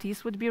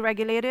NFTs would be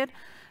regulated.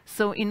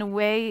 So in a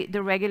way,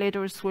 the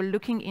regulators were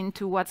looking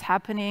into what's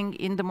happening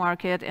in the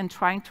market and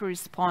trying to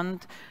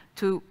respond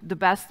to the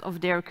best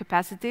of their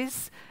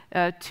capacities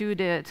to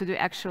the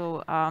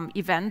actual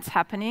events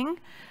happening.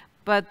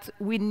 But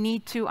we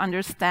need to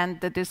understand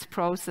that this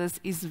process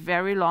is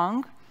very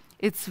long.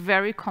 It's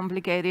very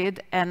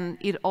complicated, and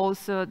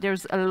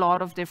there's a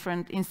lot of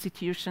different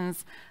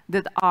institutions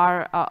that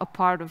are a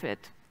part of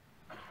it.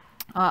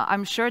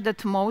 I'm sure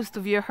that most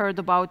of you heard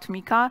about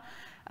MICA,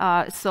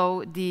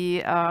 so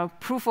the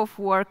proof of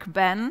work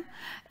ban,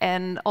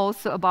 and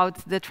also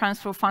about the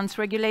transfer funds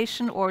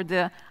regulation or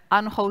the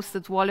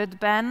unhosted wallet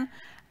ban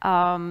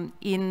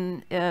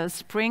in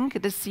spring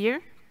this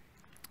year.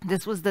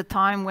 This was the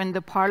time when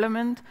the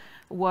Parliament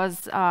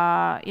was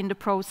in the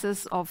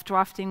process of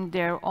drafting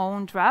their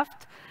own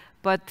draft.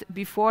 But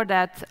before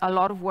that, a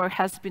lot of work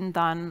has been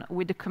done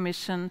with the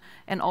Commission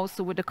and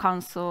also with the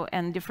Council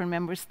and different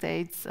member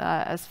states,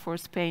 as for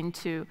Spain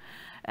too.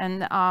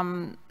 And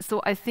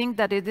so I think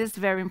that it is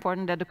very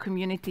important that the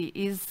community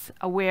is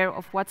aware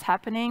of what's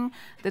happening,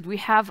 that we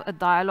have a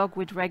dialogue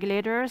with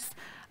regulators,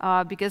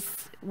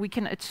 because we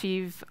can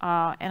achieve,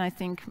 and I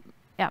think,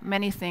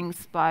 many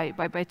things by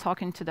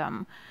talking to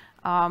them.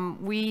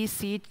 We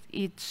see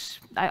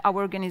our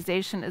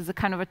organization as a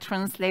kind of a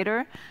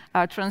translator,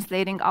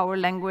 translating our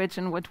language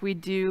and what we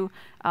do,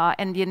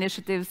 and the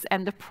initiatives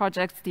and the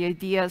projects, the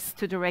ideas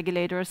to the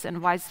regulators and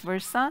vice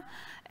versa.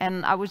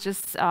 And I would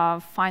just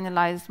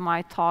finalize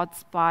my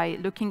thoughts by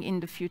looking in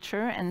the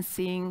future and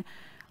seeing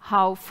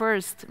how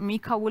first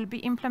MICA will be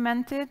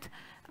implemented.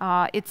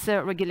 It's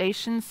a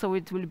regulation, so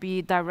it will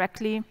be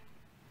directly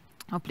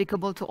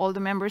applicable to all the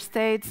member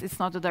states. It's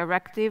not a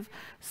directive,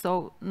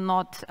 so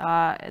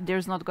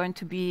there's not going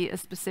to be a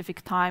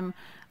specific time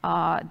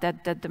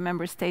that the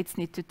member states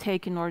need to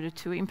take in order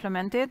to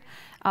implement it.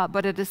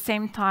 But at the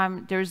same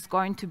time, there's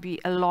going to be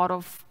a lot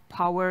of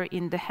power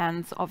in the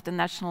hands of the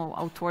national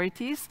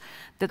authorities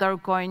that are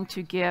going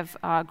to give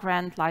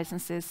grant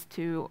licenses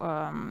to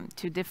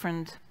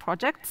different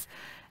projects.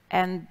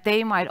 And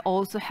they might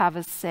also have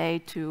a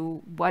say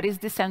to what is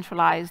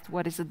decentralized,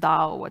 what is a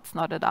DAO, what's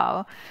not a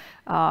DAO.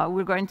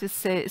 We're going to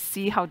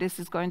see how this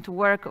is going to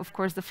work. Of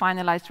course, the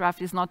finalized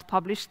draft is not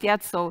published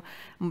yet, so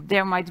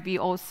there might be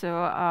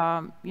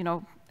also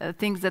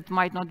things that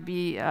might not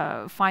be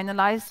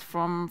finalized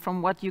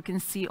from what you can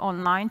see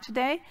online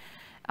today.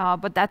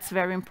 But that's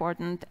very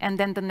important. And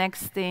then the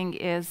next thing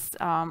is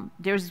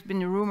there's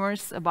been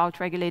rumors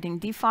about regulating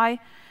DeFi.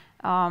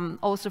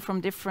 Also from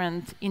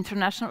different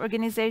international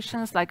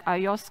organizations like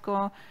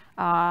IOSCO,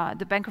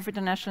 The Bank of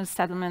International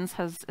Settlements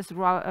has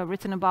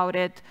written about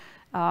it.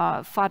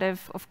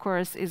 FATF, of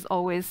course, is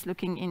always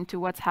looking into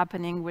what's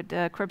happening with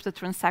the crypto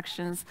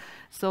transactions.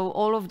 So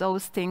all of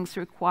those things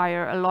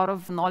require a lot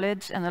of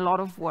knowledge and a lot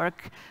of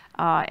work,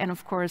 and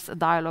of course, a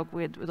dialogue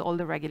with all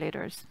the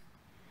regulators.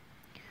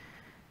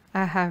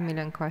 I have a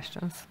million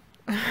questions.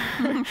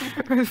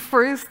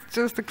 First,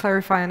 just to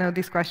clarify, I know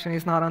this question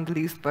is not on the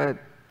list, but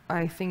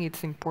I think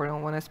it's an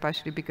important one,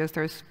 especially because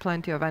there's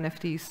plenty of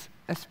NFTs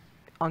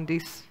on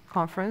this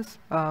conference.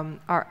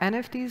 Are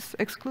NFTs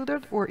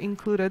excluded or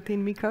included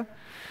in MICA?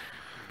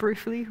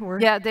 Briefly? Or?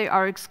 Yeah, they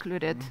are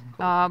excluded.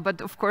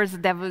 But of course, the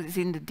devil is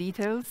in the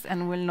details,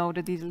 and we'll know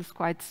the details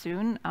quite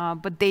soon.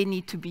 But they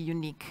need to be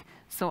unique.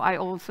 So I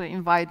also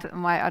invite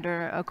my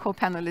other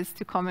co-panelists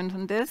to comment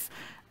on this.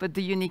 But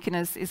the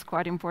uniqueness is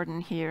quite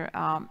important here.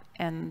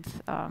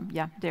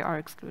 Yeah, they are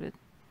excluded.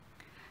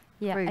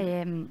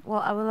 Yeah,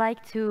 well, I would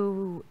like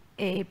to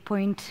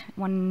point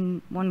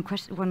one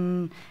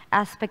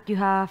aspect you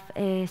have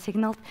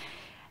signaled.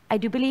 I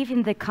do believe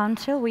in the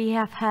Council we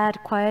have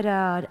had quite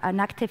an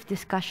active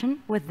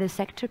discussion with the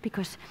sector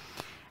because,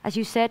 as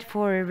you said,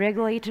 for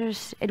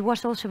regulators, it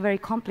was also very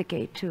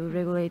complicated to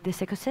regulate this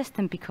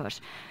ecosystem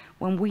because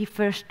when we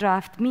first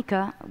drafted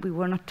MICA, we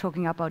were not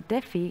talking about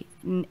DeFi.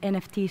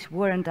 NFTs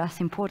weren't as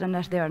important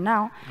as they are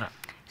now. No.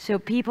 So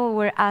people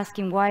were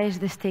asking, why is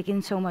this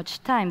taking so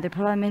much time? The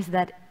problem is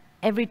that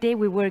every day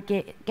we were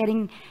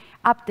getting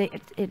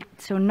updated,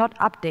 so not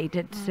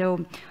updated.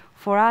 So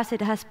for us,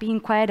 it has been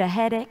quite a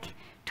headache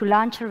to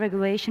launch a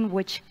regulation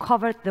which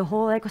covered the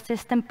whole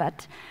ecosystem,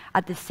 but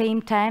at the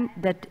same time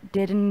that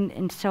didn't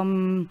in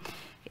some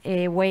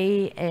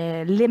way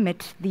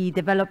limit the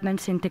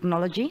developments in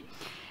technology.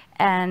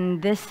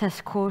 And this has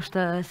caused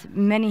us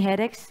many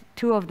headaches.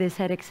 Two of these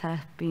headaches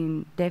have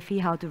been DeFi,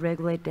 how to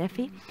regulate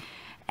DeFi,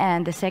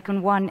 and the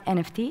second one,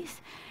 NFTs.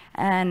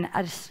 And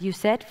as you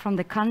said, from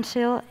the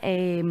Council,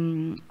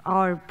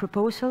 our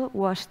proposal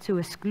was to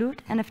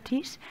exclude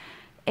NFTs.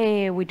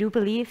 We do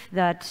believe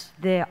that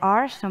there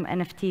are some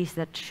NFTs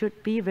that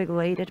should be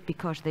regulated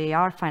because they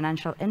are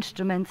financial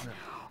instruments,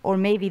 or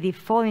maybe they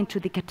fall into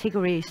the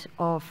categories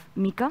of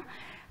MICA.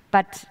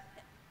 But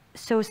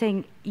so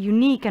saying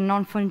unique and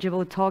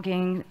non-fungible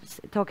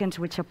tokens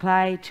which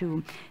apply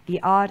to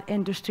the art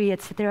industry,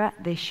 etc.,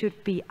 they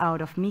should be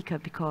out of MICA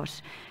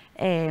because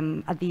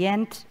at the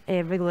end,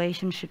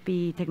 regulation should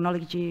be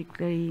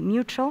technologically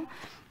neutral.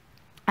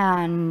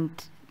 And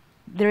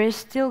there is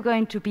still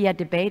going to be a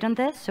debate on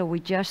this, so we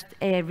just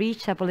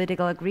reached a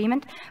political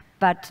agreement,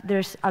 but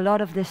there's a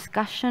lot of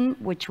discussion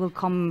which will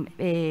come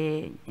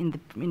in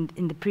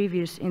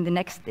the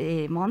next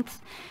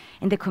months.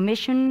 In the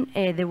Commission,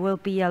 there will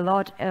be a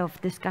lot of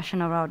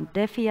discussion around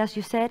DeFi, as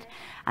you said,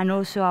 and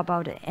also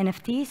about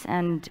NFTs.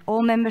 And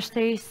all member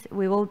states,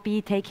 we will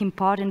be taking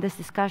part in these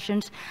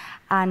discussions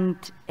and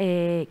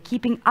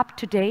keeping up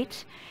to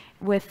date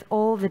with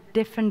all the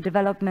different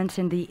developments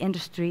in the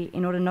industry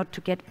in order not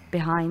to get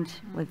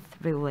behind with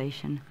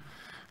regulation.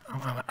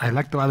 I'd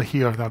like to add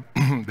here that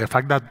the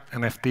fact that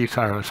NFTs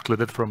are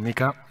excluded from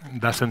MICA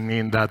doesn't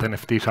mean that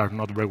NFTs are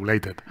not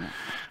regulated. Yeah.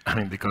 I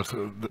mean, because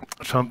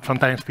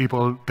sometimes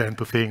people tend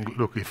to think,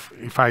 look,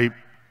 if I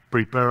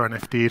prepare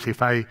NFTs,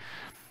 if I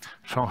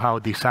somehow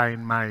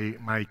design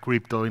my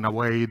crypto in a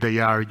way they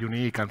are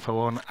unique and so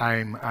on,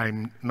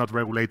 I'm not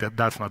regulated.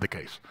 That's not the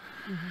case.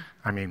 Mm-hmm.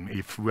 I mean,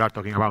 if we are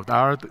talking about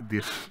art,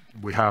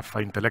 we have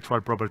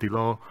intellectual property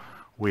law,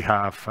 we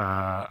have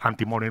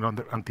anti-money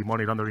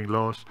laundering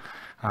laws,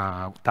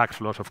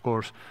 tax laws, of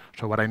course.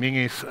 So what I mean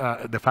is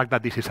the fact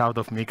that this is out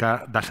of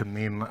MICA doesn't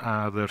mean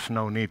there's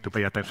no need to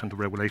pay attention to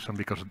regulation,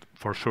 because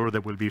for sure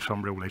there will be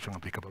some regulation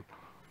applicable.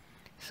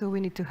 So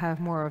we need to have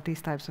more of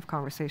these types of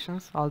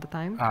conversations all the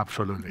time?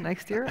 Absolutely.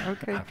 Next year?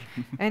 OK.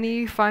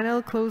 Any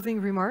final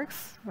closing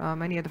remarks?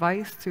 Any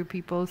advice to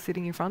people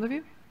sitting in front of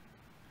you?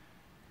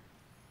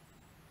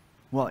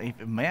 Well,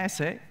 may I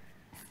say,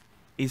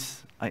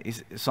 it's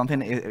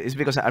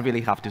because I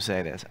really have to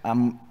say this.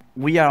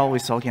 We are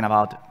always talking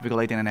about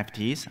regulating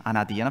NFTs, and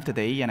at the end of the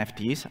day,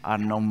 NFTs are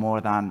no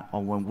more than,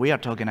 or when we are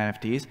talking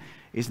NFTs,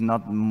 it's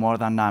not more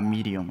than a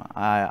medium.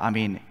 I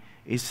mean,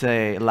 it's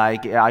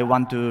like I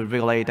want to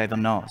regulate, I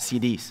don't know,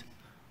 CDs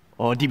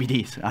or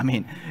DVDs. I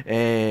mean,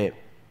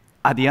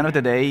 at the end of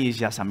the day, it's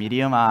just a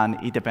medium, and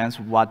it depends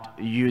what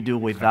you do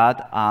with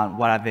that and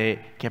what are the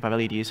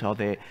capabilities of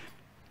the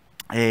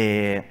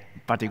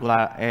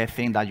particular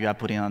thing that you are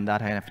putting on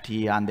that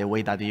NFT and the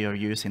way that you're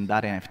using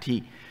that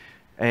NFT.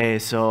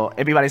 So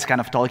everybody's kind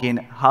of talking,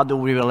 how do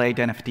we relate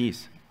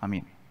NFTs? I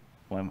mean,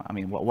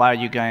 what are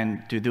you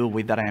going to do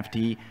with that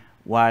NFT?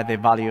 What are the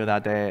value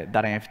that that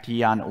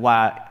NFT, and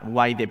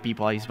why the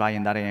people is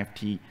buying that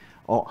NFT?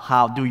 Or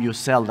how do you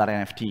sell that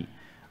NFT?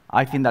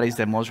 I think that is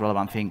the most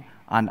relevant thing.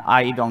 And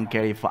I don't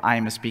care if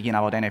I'm speaking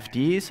about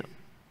NFTs,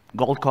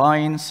 gold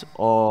coins,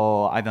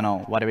 or I don't know,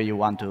 whatever you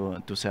want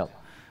to sell.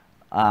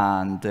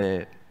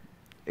 And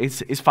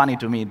it's funny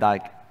to me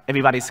that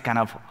everybody's kind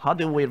of, how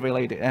do we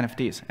relate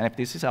NFTs?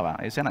 NFTs is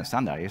a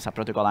standard. It's a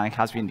protocol, and it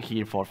has been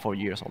here for 4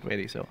 years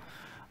already. So,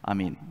 I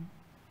mean,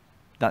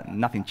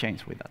 nothing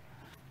changed with that.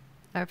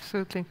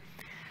 Absolutely.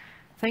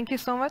 Thank you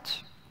so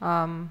much.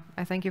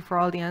 I thank you for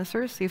all the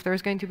answers. If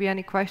there's going to be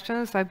any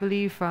questions, I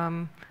believe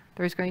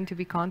there's going to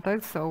be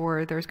contacts,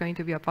 or there's going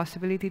to be a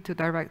possibility to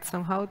direct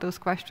somehow those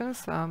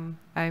questions.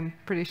 I'm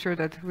pretty sure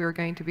that we're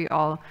going to be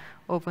all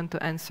open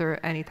to answer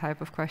any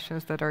type of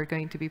questions that are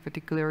going to be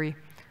particularly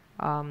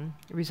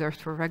reserved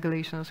for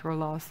regulations or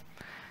laws.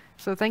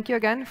 So thank you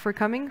again for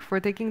coming, for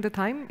taking the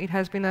time. It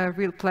has been a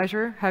real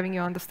pleasure having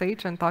you on the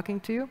stage and talking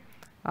to you.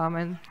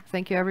 And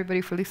thank you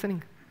everybody for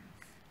listening.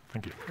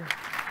 Thank you.